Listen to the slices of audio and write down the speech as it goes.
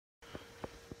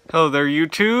Hello there,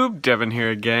 YouTube. Devin here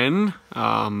again.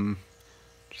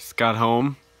 Just got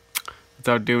home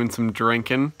without doing some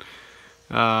drinking.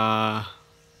 Don't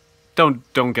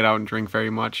get out and drink very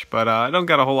much, but I don't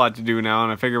got a whole lot to do now,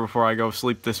 and I figure before I go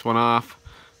sleep this one off,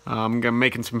 I'm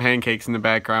making some pancakes in the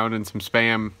background and some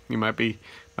spam. You might be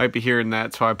hearing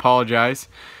that, so I apologize.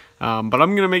 But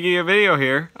I'm gonna make you a video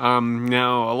here.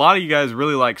 Now, a lot of you guys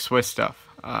really like Swiss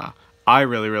stuff. I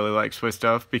really like Swiss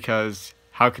stuff because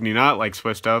how can you not like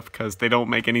Swiss stuff? Because they don't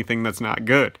make anything that's not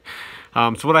good.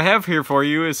 So what I have here for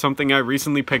you is something I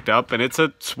recently picked up, and it's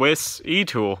a Swiss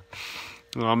e-tool.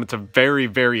 It's a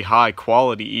very high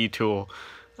quality e-tool.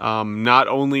 Not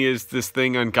only is this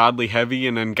thing ungodly heavy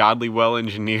and ungodly well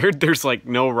engineered, there's like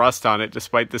no rust on it,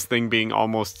 despite this thing being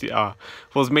almost, well,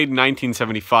 it was made in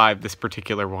 1975, this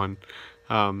particular one.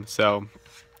 But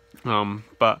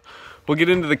we'll get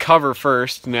into the cover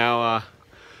first. Now,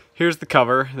 here's the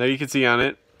cover that you can see on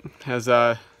it. It has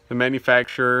the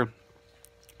manufacturer,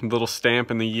 little stamp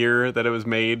and the year that it was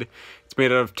made. It's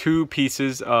made out of 2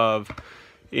 pieces of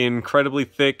incredibly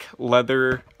thick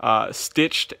leather,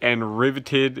 stitched and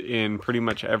riveted in pretty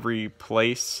much every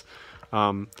place.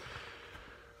 There's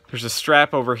a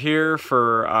strap over here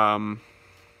for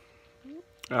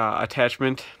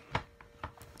attachment,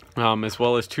 as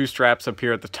well as 2 straps up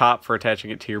here at the top for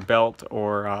attaching it to your belt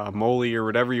or molly or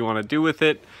whatever you want to do with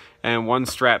it, and 1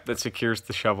 strap that secures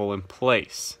the shovel in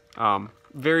place.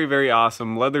 Very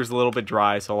awesome. Leather's a little bit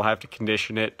dry, so I'll have to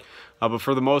condition it, but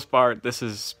for the most part, this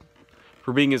is,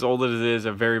 for being as old as it is,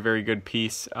 a very good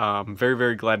piece.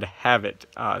 Very glad to have it,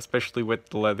 especially with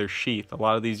the leather sheath. A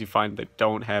lot of these you find that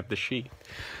don't have the sheath.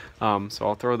 So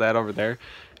I'll throw that over there.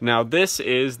 Now this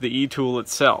is the e-tool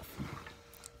itself.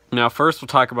 Now first we'll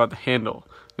talk about the handle.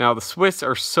 Now the Swiss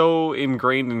are so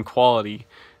ingrained in quality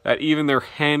that even their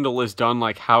handle is done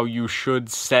like how you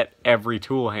should set every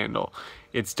tool handle.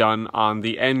 It's done on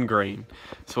the end grain.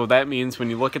 So that means when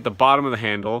you look at the bottom of the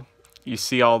handle, you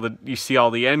see all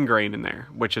the end grain in there,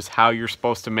 which is how you're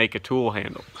supposed to make a tool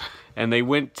handle. And they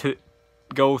went to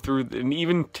go through, and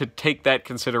even to take that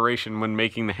consideration when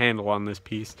making the handle on this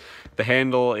piece. The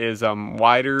handle is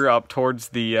wider up towards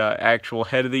the actual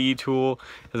head of the e-tool.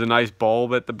 Has a nice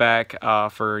bulb at the back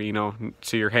for, you know,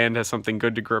 so your hand has something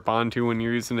good to grip onto when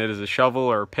you're using it as a shovel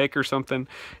or a pick or something.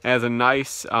 It has a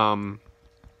nice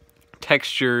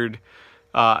textured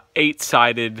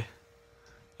 8-sided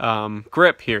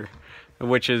grip here,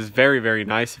 which is very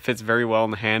nice. It fits very well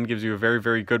in the hand, gives you a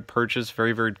very good purchase,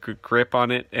 very good grip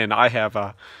on it. And I have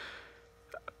a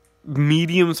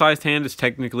medium-sized hand. Is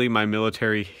technically my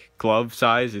military glove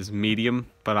size is medium,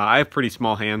 but I have pretty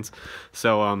small hands.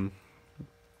 So,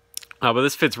 but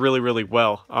this fits really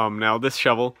well. Now this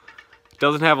shovel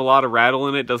doesn't have a lot of rattle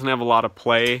in it, doesn't have a lot of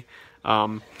play.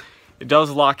 It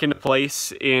does lock into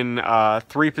place in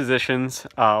 3 positions,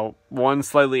 1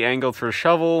 slightly angled for a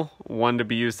shovel, 1 to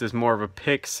be used as more of a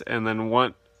picks, and then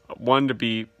one to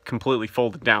be completely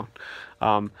folded down.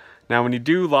 Now when you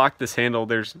do lock this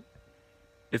handle,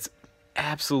 it's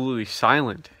absolutely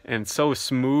silent and so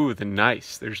smooth and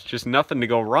nice. There's just nothing to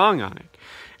go wrong on it.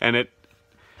 And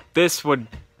this would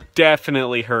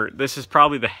definitely hurt. This is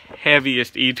probably the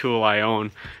heaviest e-tool I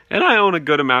own, and I own a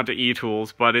good amount of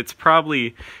e-tools, but it's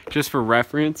probably, just for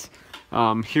reference,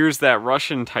 here's that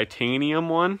Russian titanium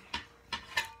one.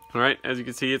 Alright, as you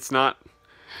can see, it's not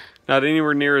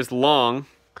anywhere near as long,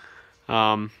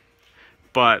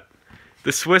 but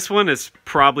the Swiss one is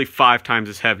probably 5 times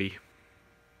as heavy,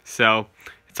 so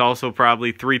it's also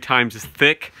probably 3 times as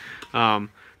thick.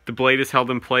 The blade is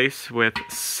held in place with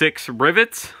 6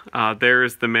 rivets. There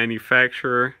is the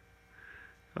manufacturer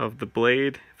of the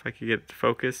blade. If I could get it to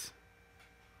focus.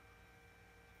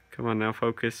 Come on now,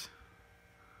 focus.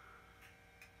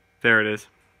 There it is.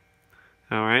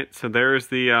 Alright, so there's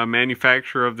the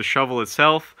manufacturer of the shovel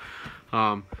itself.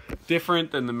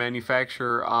 Different than the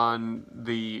manufacturer on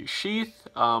the sheath,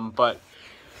 but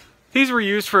these were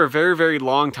used for a very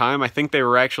long time. I think they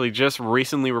were actually just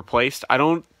recently replaced. I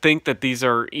don't think that these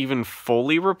are even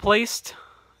fully replaced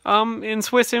in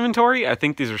Swiss inventory. I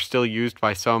think these are still used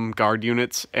by some guard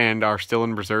units and are still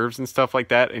in reserves and stuff like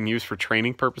that and used for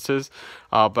training purposes.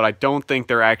 But I don't think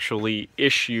they're actually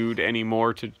issued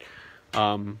anymore to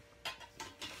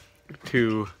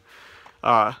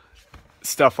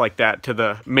stuff like that, to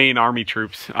the main army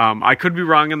troops. I could be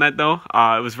wrong on that though.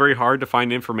 It was very hard to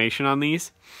find information on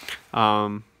these.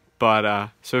 So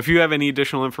if you have any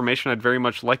additional information, I'd very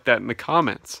much like that in the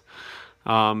comments.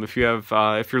 If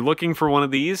you're looking for one of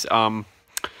these can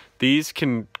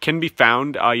be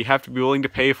found. You have to be willing to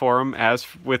pay for them. As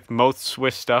with most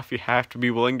Swiss stuff, you have to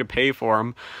be willing to pay for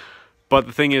them. But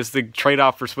the thing is, the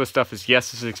trade-off for Swiss stuff is,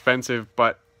 yes, it's expensive,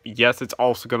 but yes, it's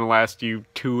also going to last you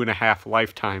 2.5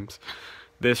 lifetimes.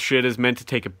 This shit is meant to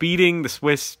take a beating. The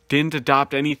Swiss didn't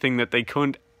adopt anything that they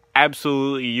couldn't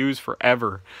absolutely use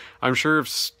forever. I'm sure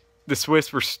if the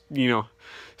Swiss were,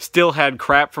 still had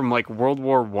crap from like World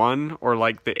War I or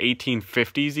like the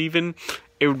 1850s even,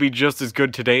 it would be just as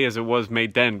good today as it was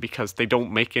made then, because they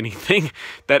don't make anything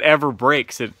that ever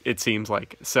breaks, it seems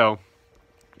like. So,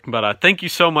 but thank you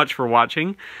so much for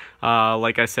watching.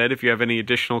 Like I said, if you have any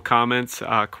additional comments,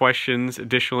 questions,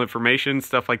 additional information,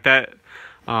 stuff like that,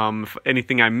 if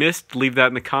anything I missed, leave that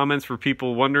in the comments for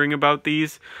people wondering about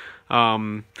these.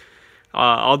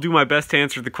 I'll do my best to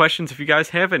answer the questions if you guys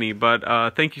have any,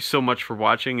 but thank you so much for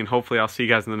watching, and hopefully I'll see you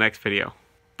guys in the next video.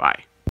 Bye.